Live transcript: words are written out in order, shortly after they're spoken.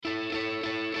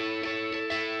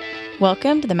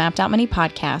Welcome to the Mapped Out Money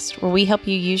podcast, where we help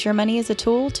you use your money as a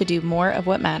tool to do more of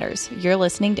what matters. You're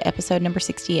listening to episode number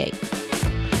 68.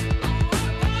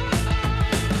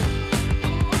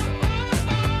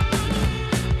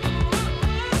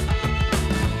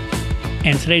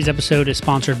 And today's episode is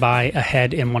sponsored by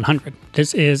Ahead in 100.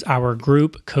 This is our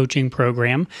group coaching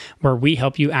program where we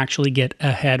help you actually get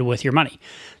ahead with your money.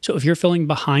 So if you're feeling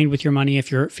behind with your money,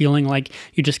 if you're feeling like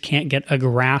you just can't get a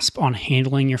grasp on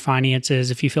handling your finances,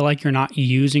 if you feel like you're not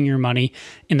using your money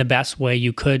in the best way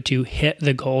you could to hit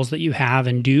the goals that you have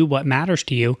and do what matters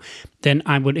to you, then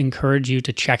I would encourage you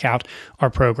to check out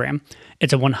our program.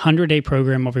 It's a 100-day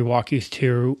program where we walk you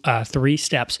through 3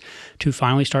 steps to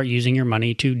finally start using your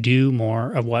money to do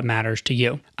more of what matters to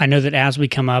you. I know that as we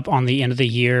come up on the end of the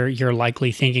year, you're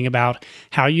likely thinking about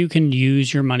how you can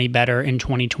use your money better in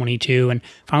 2022 and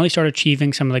finally start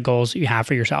achieving some of the goals that you have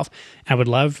for yourself. I would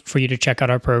love for you to check out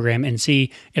our program and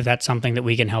see if that's something that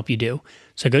we can help you do.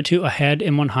 So go to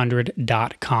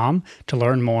aheadin100.com to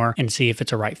learn more and see if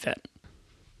it's a right fit.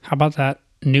 How about that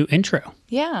new intro?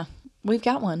 Yeah, we've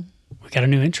got one. We got a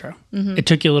new intro. Mm-hmm. It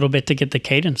took you a little bit to get the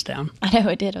cadence down. I know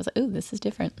it did. I was like, ooh, this is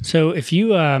different. So if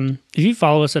you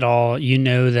follow us at all, you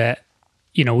know that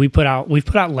we've put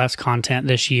out less content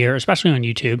this year, especially on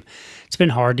YouTube. It's been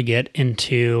hard to get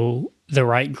into the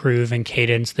right groove and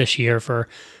cadence this year for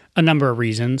a number of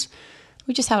reasons.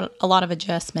 We just had a lot of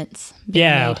adjustments being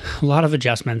made. A lot of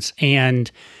adjustments.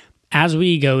 And as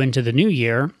we go into the new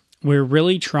year, we're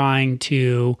really trying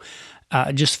to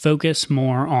just focus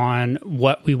more on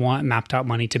what we want Mapped Out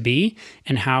Money to be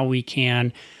and how we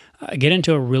can get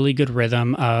into a really good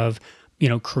rhythm of,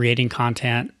 creating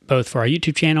content both for our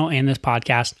YouTube channel and this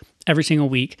podcast every single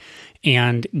week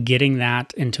and getting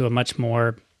that into a much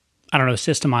more,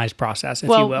 systemized process, if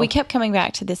you will. Well, we kept coming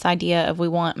back to this idea of we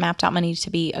want Mapped Out Money to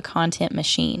be a content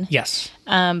machine. Yes.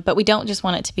 But we don't just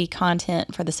want it to be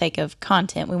content for the sake of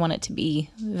content. We want it to be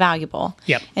valuable.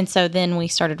 Yep. And so then we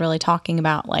started really talking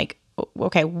about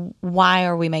okay, why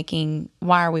are we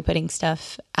putting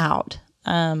stuff out?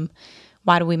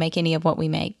 Why do we make any of what we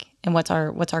make? And what's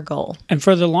our goal? And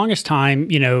for the longest time,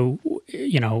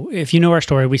 if you know our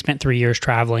story, we spent 3 years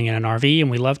traveling in an RV and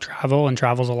we love travel and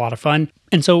travel's a lot of fun.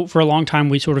 And so for a long time,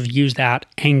 we sort of used that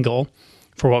angle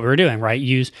for what we were doing, right?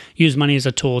 Use money as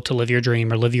a tool to live your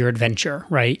dream or live your adventure,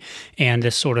 right? And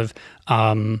this sort of,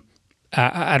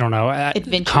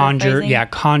 adventure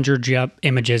conjured up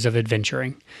images of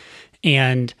adventuring.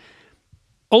 And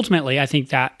ultimately, I think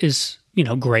that is,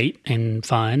 great and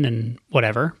fun and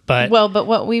whatever. But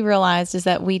what we realized is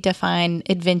that we define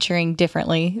adventuring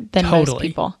differently than most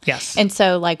people. Yes. And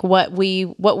so what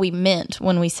we meant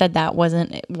when we said that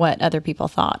wasn't what other people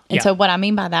thought. And so what I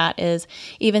mean by that is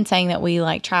even saying that we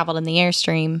traveled in the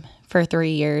Airstream for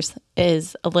 3 years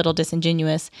is a little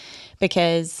disingenuous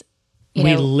because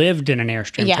we lived in an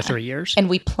Airstream for 3 years. And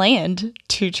we planned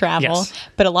to travel,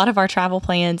 but a lot of our travel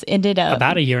plans ended up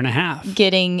about a year and a half,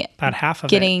 about half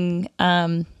of it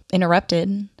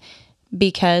interrupted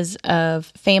because of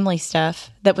family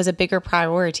stuff that was a bigger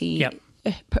priority.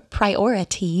 Yep.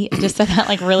 Priority. I just said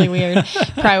that really weird.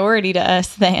 Priority to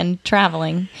us than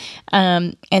traveling.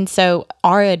 And so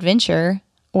our adventure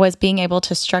was being able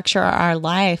to structure our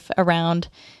life around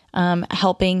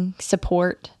helping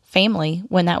support family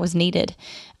when that was needed.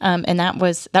 And that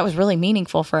was really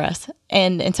meaningful for us.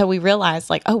 And so we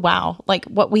realized oh, wow,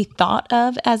 what we thought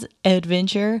of as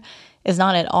adventure is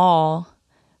not at all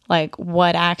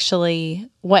what actually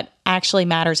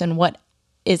matters and what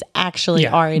is actually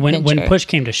our adventure. When push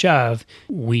came to shove,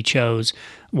 we chose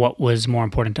what was more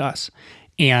important to us.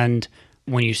 And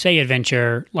when you say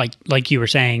adventure, like you were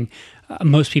saying,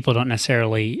 most people don't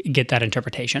necessarily get that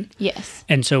interpretation. Yes.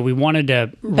 And so we wanted to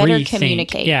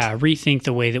communicate. Rethink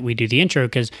the way that we do the intro,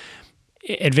 because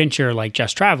adventure, like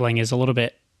just traveling, is a little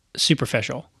bit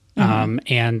superficial. Mm-hmm.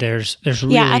 And there's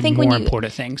really more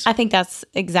important things. I think that's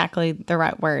exactly the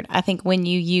right word. I think when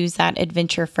you use that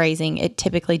adventure phrasing, it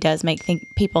typically does make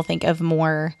people think of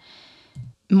more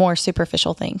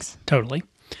superficial things. Totally.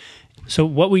 So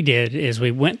what we did is we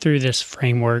went through this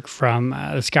framework from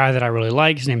this guy that I really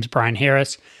like. His name's Brian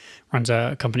Harris, runs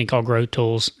a company called Growth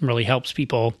Tools, and really helps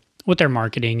people with their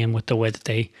marketing and with the way that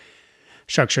they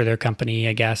structure their company,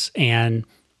 I guess. And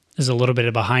there's a little bit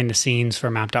of behind the scenes for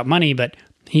Mapped Out Money, but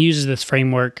he uses this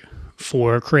framework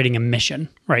for creating a mission,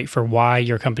 right? For why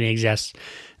your company exists.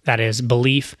 That is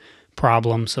belief,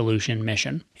 problem, solution,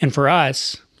 mission. And for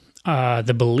us,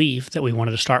 the belief that we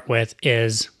wanted to start with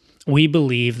is we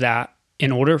believe that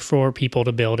in order for people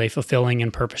to build a fulfilling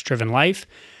and purpose-driven life,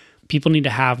 people need to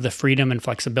have the freedom and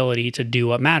flexibility to do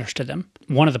what matters to them.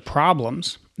 One of the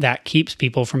problems that keeps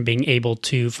people from being able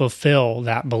to fulfill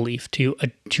that belief, to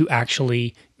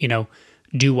actually,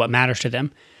 do what matters to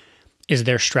them, is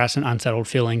their stress and unsettled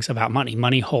feelings about money.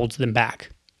 Money holds them back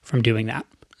from doing that.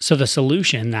 So the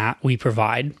solution that we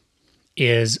provide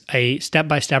is a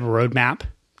step-by-step roadmap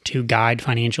to guide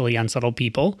financially unsettled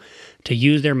people to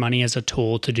use their money as a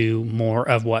tool to do more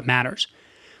of what matters.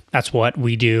 That's what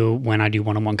we do when I do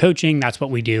one-on-one coaching. That's what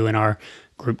we do in our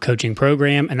group coaching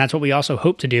program. And that's what we also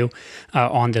hope to do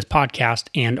on this podcast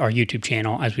and our YouTube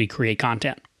channel as we create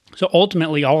content. So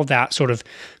ultimately, all of that sort of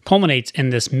culminates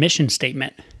in this mission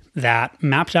statement that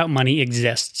Mapped Out Money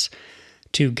exists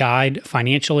to guide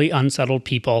financially unsettled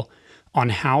people on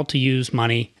how to use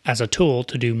money as a tool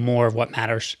to do more of what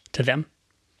matters to them.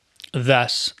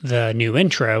 Thus, the new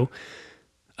intro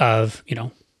of,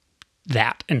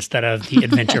 that instead of the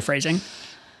adventure phrasing.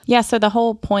 Yeah, so the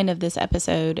whole point of this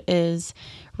episode is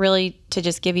really to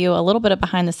just give you a little bit of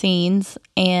behind the scenes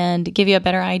and give you a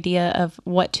better idea of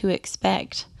what to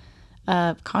expect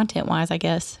content-wise, I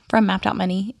guess, from Mapped Out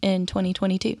Money in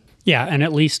 2022. Yeah, and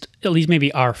at least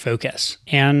maybe our focus.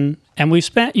 And we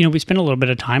spent a little bit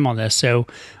of time on this, so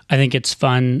I think it's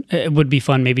fun. It would be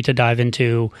fun maybe to dive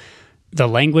into the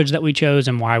language that we chose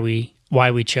and why we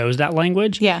chose that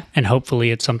language. Yeah. And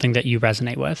hopefully it's something that you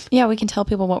resonate with. Yeah, we can tell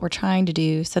people what we're trying to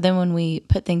do. So then when we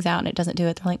put things out and it doesn't do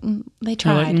it, they're like, they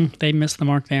tried. Like, they missed the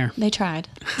mark there. They tried.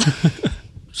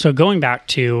 So going back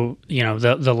to,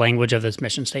 the language of this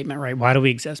mission statement, right? Why do we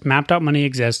exist? Mapped Out Money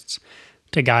exists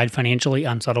to guide financially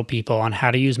unsettled people on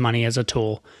how to use money as a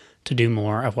tool to do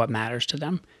more of what matters to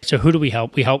them. So who do we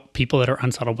help? We help people that are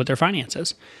unsettled with their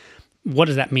finances. What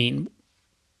does that mean?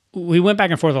 We went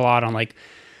back and forth a lot on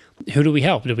who do we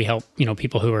help? Do we help,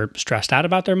 people who are stressed out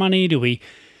about their money? Do we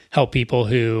help people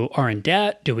who are in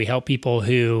debt? Do we help people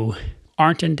who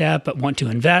aren't in debt but want to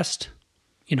invest?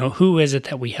 Who is it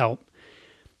that we help?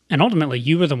 And ultimately,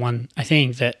 you were the one, I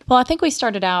think, that... Well, I think we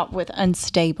started out with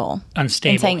unstable.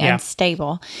 Unstable, and saying yeah.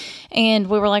 Unstable. And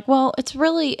we were like, well, it's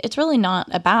really not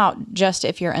about just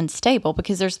if you're unstable,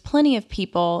 because there's plenty of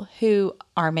people who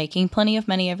are making plenty of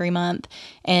money every month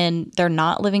and they're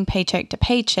not living paycheck to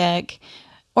paycheck,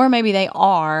 or maybe they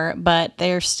are, but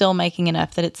they're still making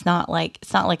enough that it's not like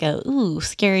a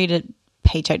scary to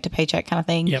paycheck kind of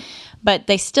thing. Yep. But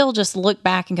they still just look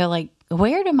back and go like,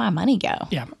 where did my money go?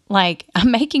 Yeah. Like,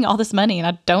 I'm making all this money and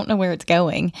I don't know where it's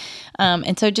going.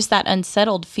 And so just that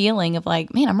unsettled feeling of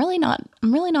like, man, I'm really not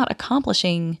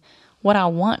accomplishing what I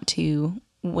want to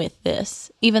with this,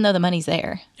 even though the money's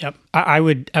there. Yep. I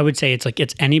would say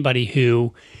it's anybody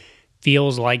who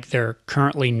feels like they're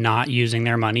currently not using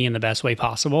their money in the best way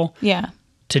possible. Yeah.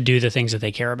 To do the things that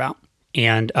they care about.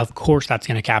 And of course, that's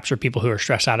going to capture people who are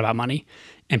stressed out about money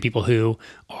and people who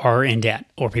are in debt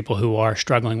or people who are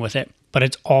struggling with it. But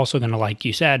it's also going to, like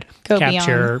you said,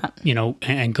 capture,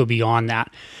 and go beyond that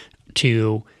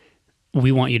to,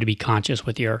 we want you to be conscious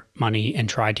with your money and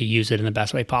try to use it in the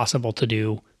best way possible to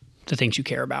do the things you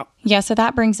care about. Yeah. So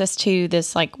that brings us to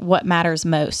this, what matters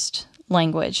most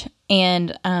language.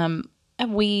 And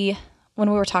when we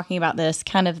were talking about this,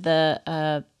 kind of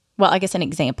I guess an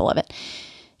example of it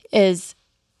is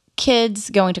kids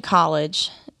going to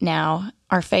college now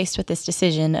are faced with this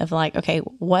decision of okay,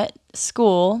 what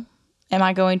school am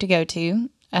I going to go to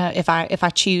if I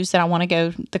choose that I want to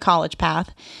go the college path?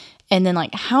 And then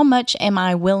how much am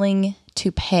I willing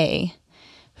to pay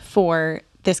for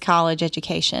this college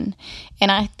education?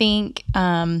 And I think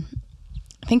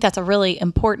that's a really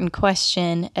important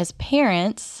question as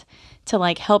parents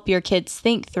to help your kids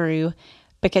think through,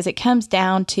 because it comes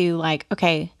down to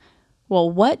okay, well,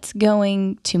 what's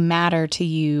going to matter to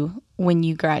you when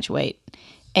you graduate?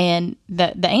 And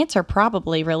the answer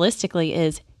probably realistically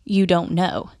is you don't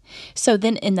know. So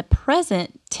then in the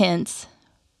present tense,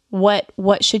 what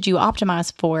should you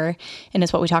optimize for? And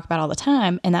it's what we talk about all the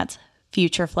time, and that's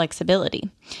future flexibility.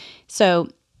 So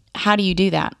how do you do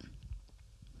that?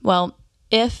 Well,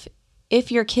 if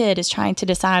your kid is trying to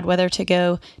decide whether to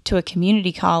go to a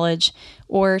community college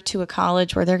or to a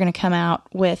college where they're going to come out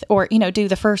with, or, do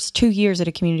the first 2 years at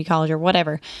a community college or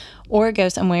whatever, or go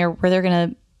somewhere where they're going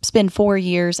to spend 4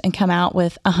 years and come out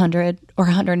with $100,000 or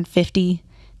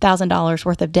 $150,000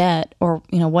 worth of debt or,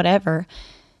 whatever,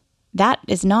 that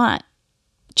is not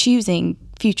choosing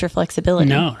future flexibility.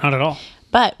 No, not at all.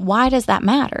 But why does that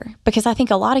matter? Because I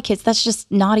think a lot of kids, that's just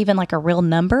not even a real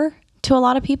number to a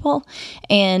lot of people.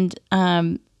 And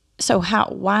so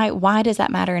why does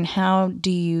that matter, and how do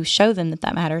you show them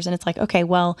that matters? And it's okay,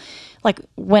 well,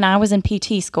 when I was in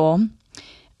PT school,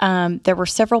 there were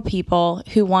several people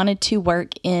who wanted to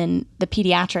work in the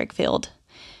pediatric field,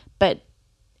 But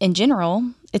in general,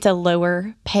 it's a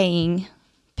lower paying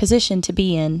position to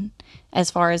be in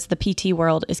as far as the PT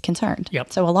world is concerned.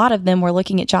 Yep. So a lot of them were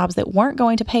looking at jobs that weren't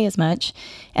going to pay as much,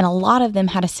 and a lot of them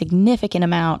had a significant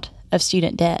amount of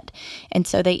student debt. And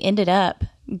so they ended up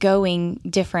going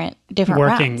different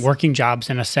routes. Working jobs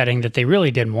in a setting that they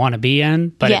really didn't want to be in,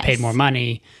 but Yes. it paid more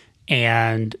money,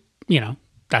 and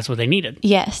that's what they needed.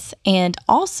 Yes. And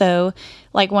also,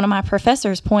 like one of my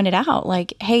professors pointed out,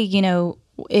 like, hey,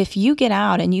 if you get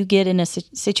out and you get in a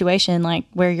situation like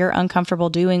where you're uncomfortable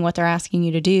doing what they're asking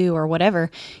you to do or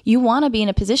whatever, you want to be in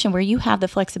a position where you have the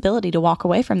flexibility to walk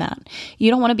away from that.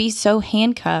 You don't want to be so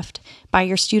handcuffed by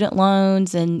your student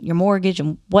loans and your mortgage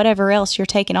and whatever else you're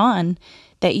taking on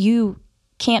that you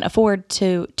can't afford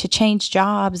to change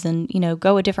jobs and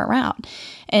go a different route.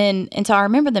 And so I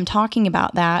remember them talking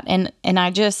about that, and I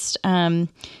just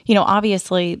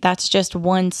obviously that's just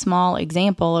one small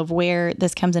example of where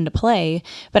this comes into play,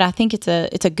 but I think it's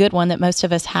a good one that most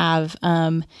of us have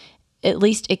at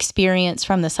least experience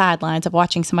from the sidelines of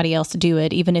watching somebody else do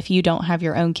it, even if you don't have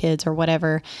your own kids or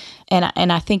whatever.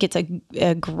 And I think it's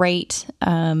a great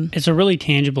it's a really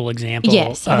tangible example.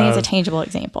 Yes, I think it's a tangible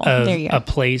example. There you go. A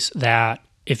place that,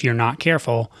 if you're not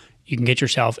careful, you can get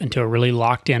yourself into a really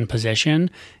locked in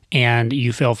position and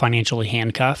you feel financially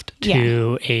handcuffed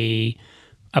to a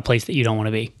place that you don't want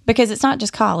to be. Because it's not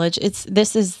just college.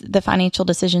 This is the financial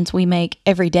decisions we make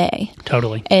every day.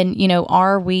 Totally. And,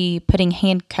 are we putting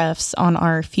handcuffs on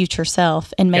our future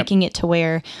self and making it to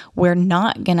where we're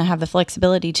not going to have the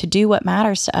flexibility to do what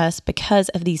matters to us because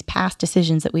of these past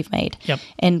decisions that we've made? Yep.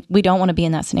 And we don't want to be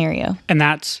in that scenario. And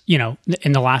that's,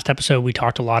 in the last episode, we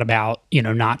talked a lot about,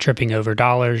 not tripping over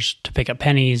dollars to pick up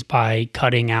pennies by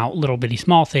cutting out little bitty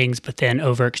small things, but then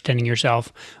overextending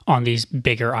yourself on these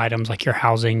bigger items like your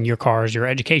housing, your cars, your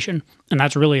education. And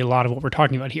that's really a lot of what we're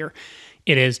talking about here.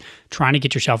 It is trying to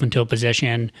get yourself into a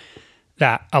position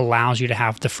that allows you to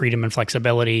have the freedom and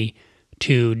flexibility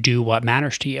to do what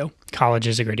matters to you. College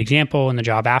is a great example, and the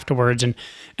job afterwards. And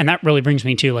that really brings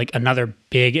me to like another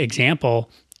big example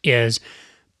is,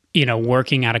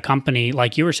 working at a company,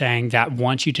 like you were saying, that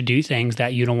wants you to do things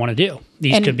that you don't want to do.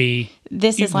 These could be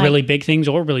really big things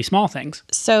or really small things.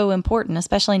 So important,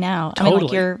 especially now. Totally.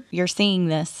 I mean, like you're seeing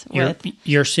this.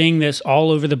 You're seeing this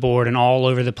all over the board and all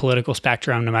over the political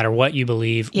spectrum, no matter what you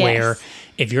believe, where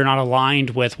if you're not aligned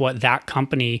with what that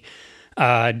company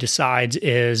decides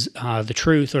is the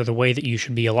truth or the way that you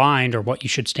should be aligned or what you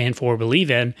should stand for or believe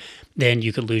in, then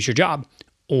you could lose your job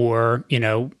or,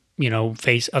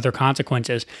 face other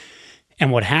consequences.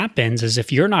 And what happens is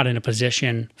if you're not in a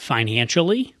position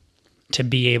financially to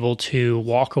be able to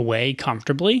walk away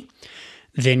comfortably,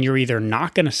 then you're either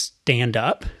not going to stand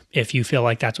up if you feel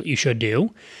like that's what you should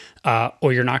do,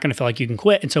 or you're not going to feel like you can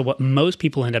quit. And so what most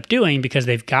people end up doing, because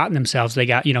they've gotten themselves, they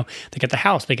got the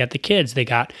house, they got the kids, they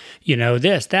got,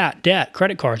 this, that, debt,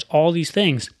 credit cards, all these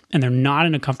things, and they're not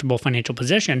in a comfortable financial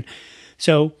position.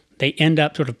 So they end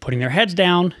up sort of putting their heads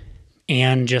down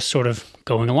and just sort of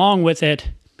going along with it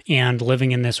and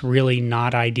living in this really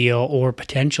not ideal or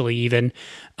potentially even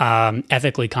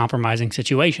ethically compromising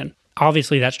situation.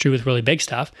 Obviously, that's true with really big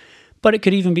stuff, but it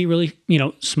could even be really,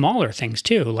 smaller things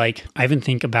too. Like I even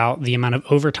think about the amount of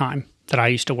overtime that I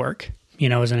used to work,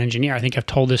 as an engineer. I think I've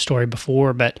told this story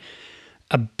before, but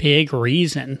a big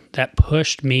reason that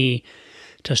pushed me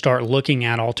to start looking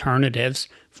at alternatives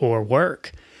for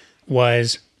work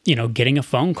was getting a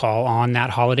phone call on that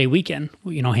holiday weekend.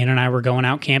 Hannah and I were going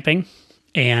out camping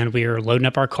and we were loading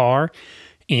up our car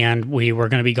and we were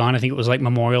going to be gone. I think it was like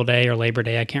Memorial Day or Labor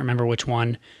Day. I can't remember which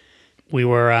one. We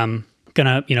were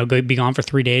going to, be gone for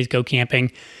 3 days, go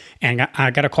camping. And I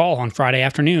got a call on Friday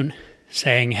afternoon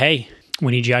saying, hey,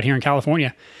 we need you out here in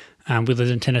California. We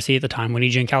lived in Tennessee at the time. We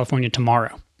need you in California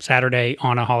tomorrow, Saturday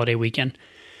on a holiday weekend.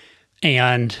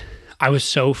 And I was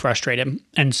so frustrated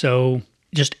and so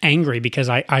just angry because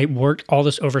I worked all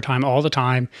this overtime all the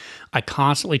time. I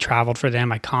constantly traveled for them.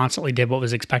 I constantly did what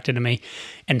was expected of me.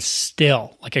 And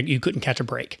still, you couldn't catch a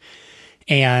break.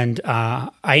 And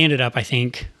I ended up, I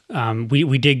think,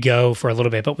 we did go for a little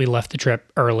bit, but we left the trip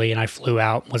early and I flew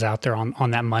out, was out there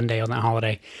on that Monday, on that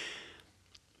holiday.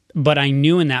 But I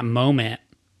knew in that moment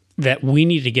that we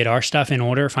needed to get our stuff in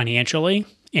order financially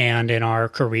and in our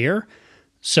career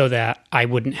so that I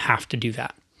wouldn't have to do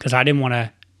that because I didn't want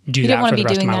to do that for the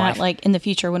rest of my life. Like in the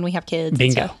future when we have kids.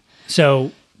 Bingo.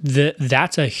 So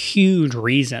that's a huge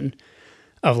reason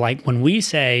of like when we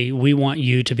say we want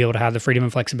you to be able to have the freedom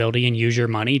and flexibility and use your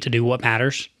money to do what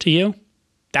matters to you.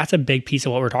 That's a big piece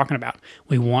of what we're talking about.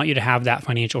 We want you to have that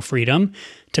financial freedom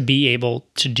to be able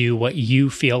to do what you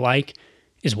feel like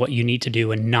is what you need to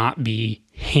do and not be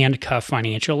handcuffed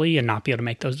financially and not be able to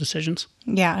make those decisions.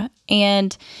 Yeah.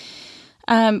 And,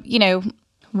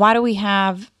 why do we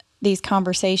have these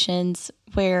conversations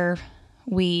where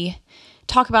we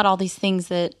talk about all these things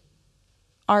that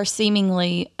are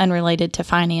seemingly unrelated to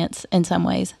finance in some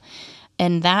ways?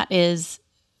 And that is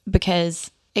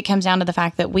because it comes down to the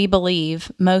fact that we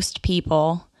believe most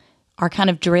people are kind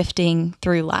of drifting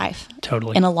through life.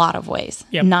 Totally. In a lot of ways,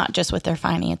 Yep. not just with their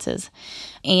finances.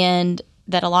 And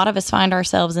that a lot of us find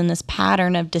ourselves in this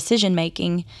pattern of decision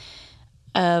making,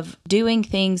 of doing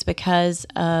things because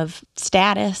of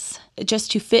status,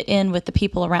 just to fit in with the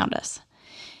people around us.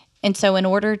 And so in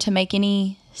order to make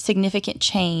any significant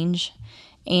change,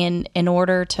 and in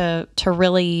order to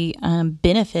really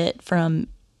benefit from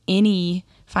any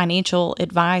financial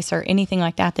advice or anything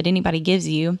like that anybody gives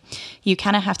you, you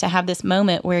kind of have to have this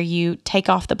moment where you take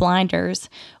off the blinders,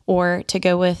 or to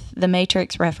go with the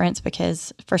Matrix reference,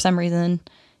 because for some reason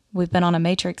we've been on a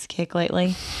Matrix kick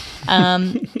lately,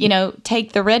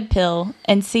 take the red pill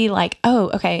and see like,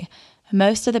 oh, okay,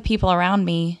 most of the people around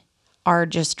me are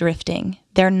just drifting.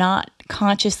 They're not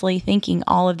consciously thinking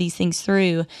all of these things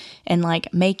through and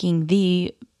like making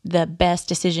the best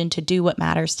decision to do what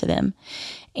matters to them.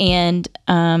 And,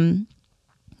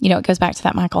 it goes back to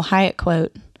that Michael Hyatt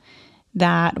quote,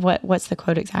 that what's the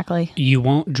quote exactly? You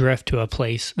won't drift to a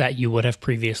place that you would have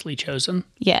previously chosen.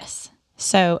 Yes.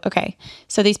 So, okay.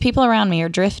 So these people around me are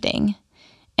drifting,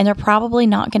 and they're probably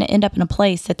not going to end up in a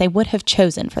place that they would have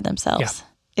chosen for themselves. Yeah.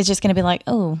 It's just going to be like,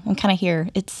 oh, I'm kind of here.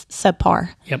 It's subpar.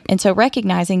 Yep. And so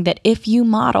recognizing that if you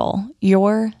model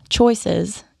your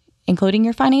choices, including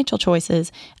your financial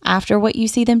choices, after what you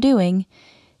see them doing,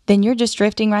 then you're just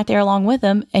drifting right there along with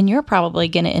them, and you're probably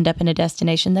going to end up in a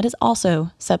destination that is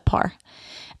also subpar.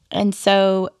 And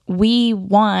so we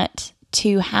want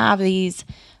to have these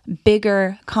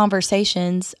bigger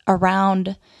conversations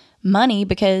around money,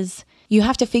 because you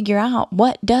have to figure out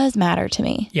what does matter to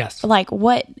me. Yes. Like,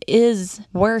 what is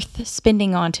worth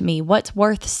spending on to me? What's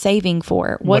worth saving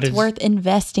for? What's worth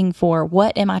investing for?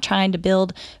 What am I trying to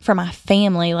build for my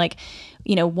family? Like,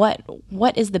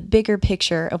 what is the bigger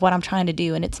picture of what I'm trying to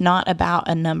do? And it's not about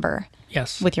a number.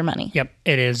 Yes. With your money. Yep.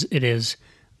 It is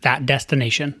that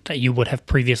destination that you would have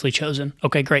previously chosen.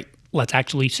 Okay, great. Let's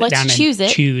actually sit down and choose that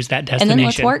destination. And then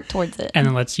let's work towards it. And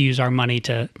then let's use our money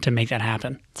to make that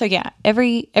happen. So yeah,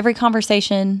 every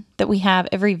conversation that we have,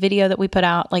 every video that we put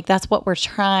out, like that's what we're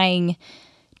trying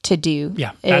to do.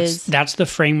 Yeah, that's the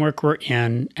framework we're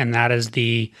in, and that is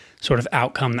the sort of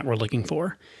outcome that we're looking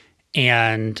for.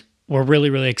 And we're really,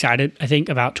 really excited, I think,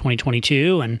 about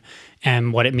 2022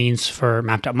 and what it means for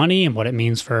Mapped Out Money, and what it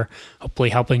means for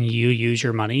hopefully helping you use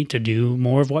your money to do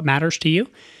more of what matters to you,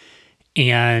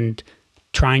 and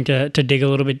trying to dig a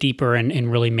little bit deeper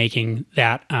and really making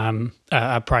that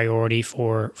a priority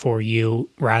for you,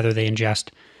 rather than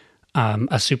just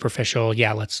a superficial,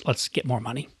 let's get more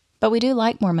money. But we do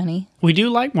like more money. We do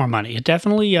like more money. It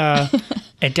definitely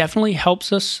it definitely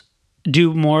helps us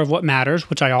do more of what matters,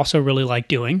 which I also really like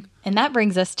doing. And that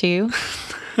brings us to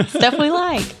stuff we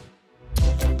like.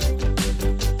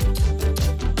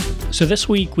 So this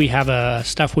week we have a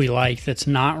stuff we like that's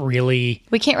not really...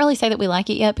 We can't really say that we like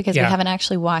it yet because we haven't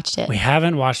actually watched it. We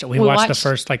haven't watched it. We watched the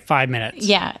first 5 minutes.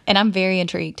 Yeah, and I'm very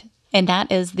intrigued. And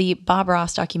that is the Bob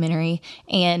Ross documentary.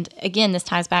 And again, this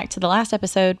ties back to the last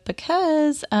episode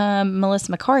because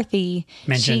Melissa McCarthy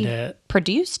mentioned it.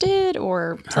 Produced it,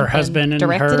 or her husband and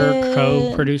her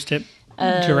co-produced it.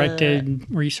 Directed,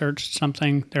 researched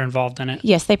something. They're involved in it.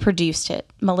 Yes, they produced it.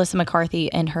 Melissa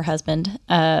McCarthy and her husband.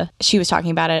 She was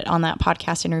talking about it on that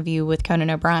podcast interview with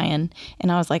Conan O'Brien.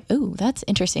 And I was like, ooh, that's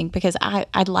interesting, because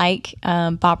I like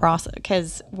Bob Ross,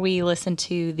 because we listened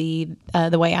to the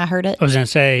Way I Heard It. I was going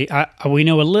to say, we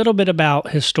know a little bit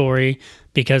about his story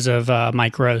because of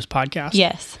Mike Rowe's podcast.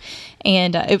 Yes.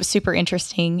 And it was super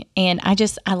interesting. And I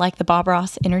like the Bob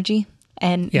Ross energy.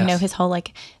 And, his whole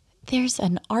there's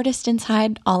an artist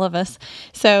inside all of us.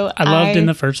 So I loved in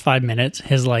the first 5 minutes,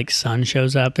 his son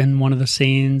shows up in one of the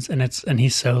scenes, and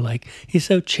he's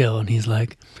so chill, and he's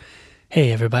like,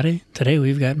 "Hey everybody, today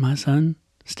we've got my son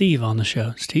Steve on the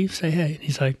show. Steve, say hey." And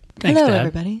he's like, "Thanks, hello, Dad."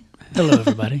 Everybody. Hello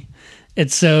everybody.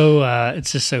 It's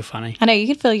it's just so funny. I know, you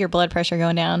can feel your blood pressure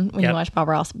going down when you watch Bob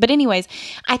Ross. But anyways,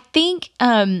 I think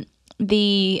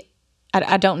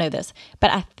I don't know this,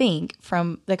 but I think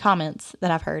from the comments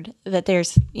that I've heard that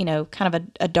there's, kind of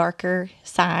a darker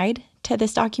side to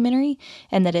this documentary,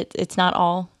 and that it's not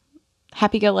all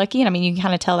happy-go-lucky. And I mean, you can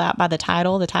kind of tell that by the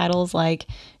title. The title's like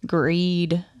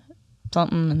Greed,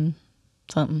 something and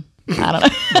something. I don't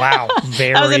know. Wow.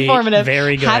 Very, That was informative.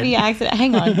 Very good. Happy accident.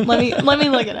 Hang on. Let me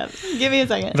look it up. Give me a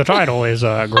second. The title is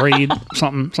Greed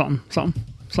something.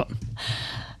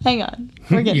 Hang on.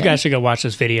 We're getting You guys should go watch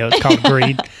this video. It's called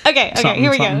Greed. Okay. something, Here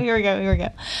we something. go.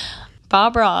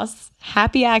 Bob Ross,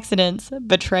 happy accidents,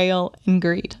 betrayal, and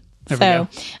greed. There we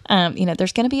So,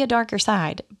 there's going to be a darker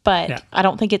side, but Yeah. I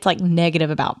don't think it's like negative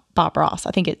about Bob Ross.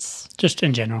 I think it's Just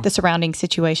in general. the surrounding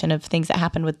situation of things that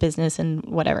happen with business and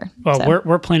whatever. Well, So,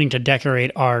 we're planning to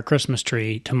decorate our Christmas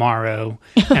tree tomorrow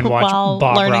and watch while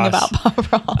Bob learning Ross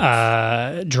about Bob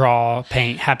Ross. draw,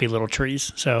 paint happy little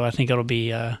trees. So I think it'll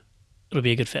be a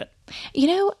good fit.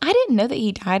 I didn't know that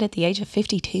he died at the age of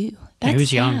 52. That's He was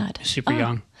sad. young, super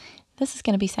young. This is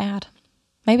going to be sad.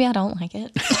 Maybe I don't like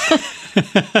it. We're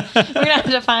going to have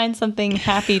to find something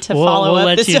happy to follow We'll up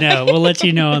let this you time. know. We'll let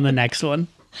you know on the next one.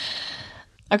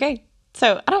 Okay.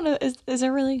 So I don't know. Is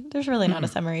there really? There's really not a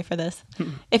summary for this.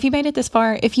 If you made it this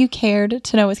far, if you cared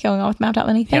to know what's going on with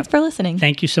Map.money, thanks for listening.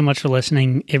 Thank you so much for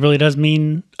listening. It really does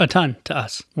mean a ton to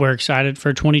us. We're excited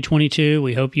for 2022.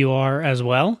 We hope you are as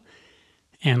well.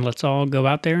 And let's all go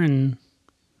out there and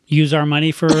use our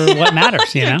money for what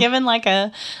matters, you know? Given like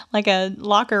a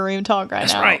locker room talk right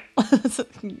That's now. right.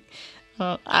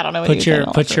 Well, I don't know what Put you're your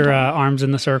saying. put your arms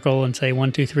in the circle and say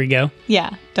 1, 2, 3, go.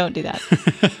 Yeah, don't do that.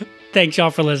 Thanks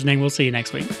y'all for listening. We'll see you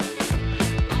next week.